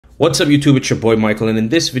What's up YouTube, it's your boy Michael, and in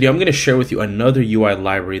this video I'm going to share with you another UI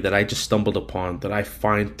library that I just stumbled upon that I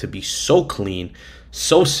find to be so clean,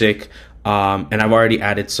 so sick, and I've already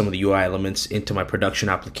added some of the UI elements into my production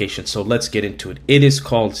application. So let's get into it. It is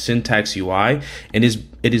called SyntaxUI, and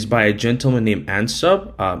it is by a gentleman named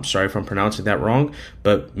Ansub. Sorry if I'm pronouncing that wrong,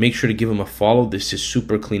 but make sure to give him a follow. This is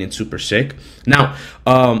super clean and super sick. Now,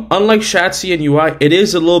 unlike Shatsi and UI, it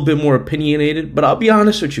is a little bit more opinionated, but I'll be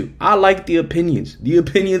honest with you, I like the opinions. The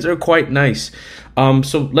opinions are quite nice.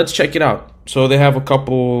 So let's check it out. So they have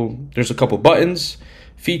there's a couple buttons: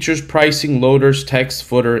 features, pricing, loaders, text,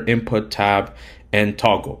 footer, input, tab, and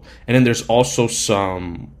toggle. And then there's also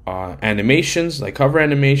some animations, like hover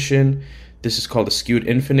animation. This is called a skewed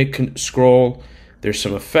infinite scroll. There's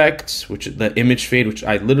some effects, which is the image fade, which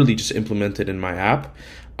I literally just implemented in my app.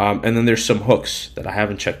 And then there's some hooks that I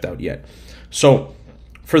haven't checked out yet. So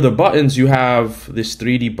for the buttons, you have this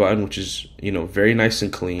 3D button, which is, very nice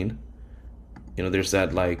and clean. There's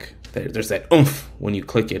that oomph when you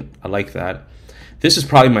click it. I like that. This is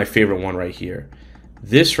probably my favorite one right here.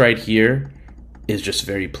 This right here is just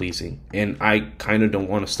very pleasing, and I kind of don't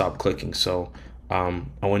want to stop clicking, so a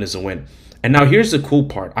win is a win. And now here's the cool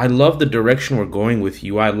part. I love the direction we're going with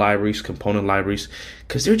UI libraries, component libraries,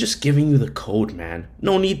 because they're just giving you the code, man.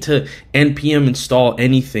 No need to npm install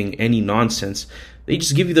anything, any nonsense. They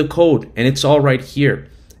just give you the code, and it's all right here.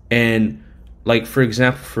 And like, for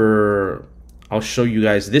example, I'll show you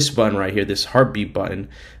guys this button right here, this heartbeat button.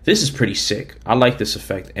 This is pretty sick. I like this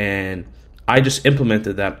effect, and I just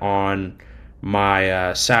implemented that on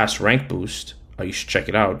my SaaS rank boost. You should check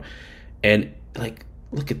it out. And like,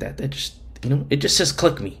 look at that. That just, it just says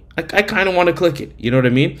click me. I kind of want to click it. You know what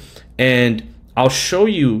I mean? And I'll show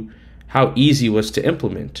you how easy it was to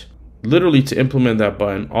implement. Literally, to implement that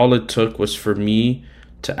button, all it took was for me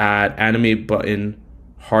to add animate button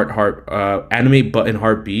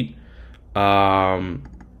heartbeat, the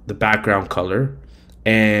background color,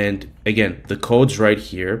 and again, the code's right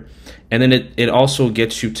here. And then it also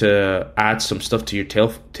gets you to add some stuff to your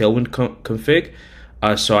Tailwind config.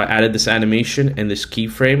 So I added this animation and this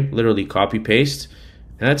keyframe, literally copy paste,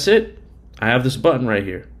 and that's it. I have this button right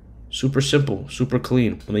here. Super simple, super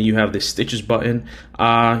clean. And then you have this stitches button.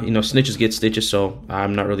 Snitches get stitches, so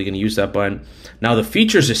I'm not really gonna use that button. Now the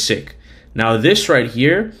features is sick. Now this right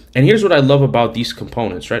here, and here's what I love about these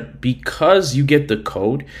components, right? Because you get the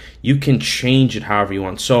code, you can change it however you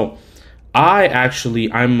want. So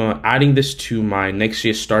I'm adding this to my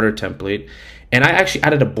Nextjs starter template, and I actually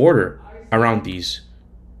added a border around these.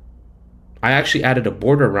 And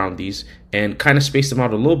kind of spaced them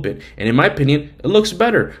out a little bit. And in my opinion, it looks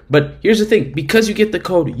better. But here's the thing, because you get the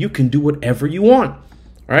code, you can do whatever you want,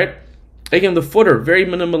 all right? Again, the footer, very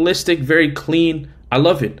minimalistic, very clean. I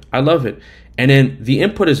love it. And then the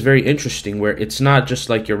input is very interesting, where it's not just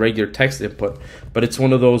like your regular text input, but it's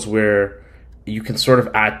one of those where you can sort of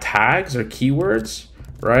add tags or keywords,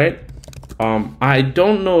 right? I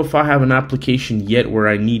don't know if I have an application yet where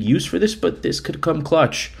I need use for this, but this could come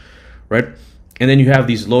clutch, right? And then you have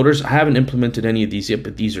these loaders. I haven't implemented any of these yet,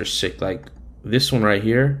 but these are sick. Like this one right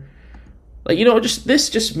here. Like, this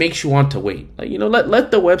just makes you want to wait. Like, let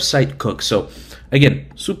the website cook. So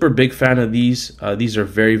again, super big fan of these. These are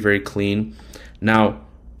very, very clean. Now,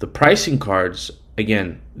 the pricing cards,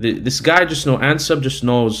 again, this guy Ansub just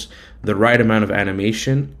knows the right amount of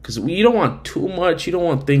animation, because you don't want too much. You don't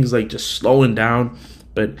want things like just slowing down,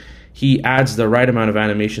 but he adds the right amount of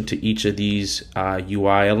animation to each of these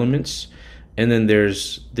UI elements. And then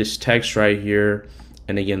there's this text right here.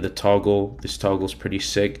 And again, this toggle is pretty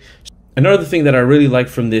sick. Another thing that I really like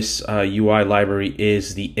from this UI library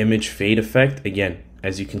is the image fade effect. Again,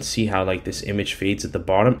 as you can see how like this image fades at the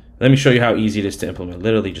bottom. Let me show you how easy it is to implement.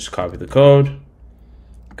 Literally just copy the code,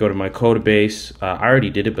 go to my code base. I already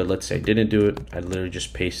did it, but let's say I didn't do it. I literally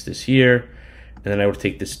just paste this here. And then I would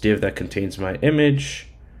take this div that contains my image.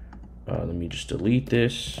 Let me just delete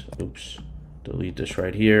this. Oops, delete this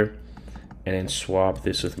right here. And then swap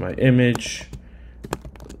this with my image.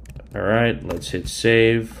 All right, let's hit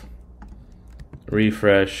save.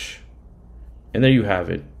 Refresh, and there you have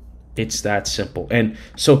it. It's that simple. And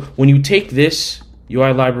so when you take this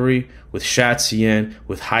UI library with ShatCN,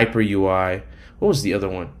 with hyperui, what was the other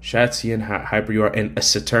one? ShatCN, hyperui, and a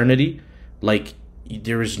Ceternity, like,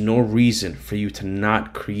 there is no reason for you to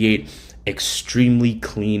not create extremely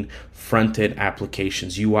clean front-end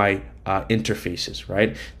applications, UI interfaces,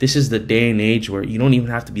 right? This is the day and age where you don't even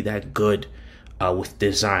have to be that good with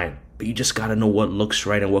design. But you just got to know what looks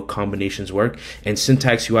right and what combinations work. And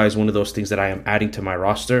SyntaxUI is one of those things that I am adding to my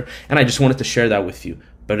roster. And I just wanted to share that with you.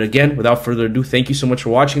 But again, without further ado, thank you so much for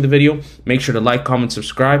watching the video. Make sure to like, comment,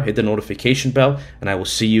 subscribe, hit the notification bell, and I will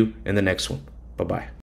see you in the next one. Bye-bye.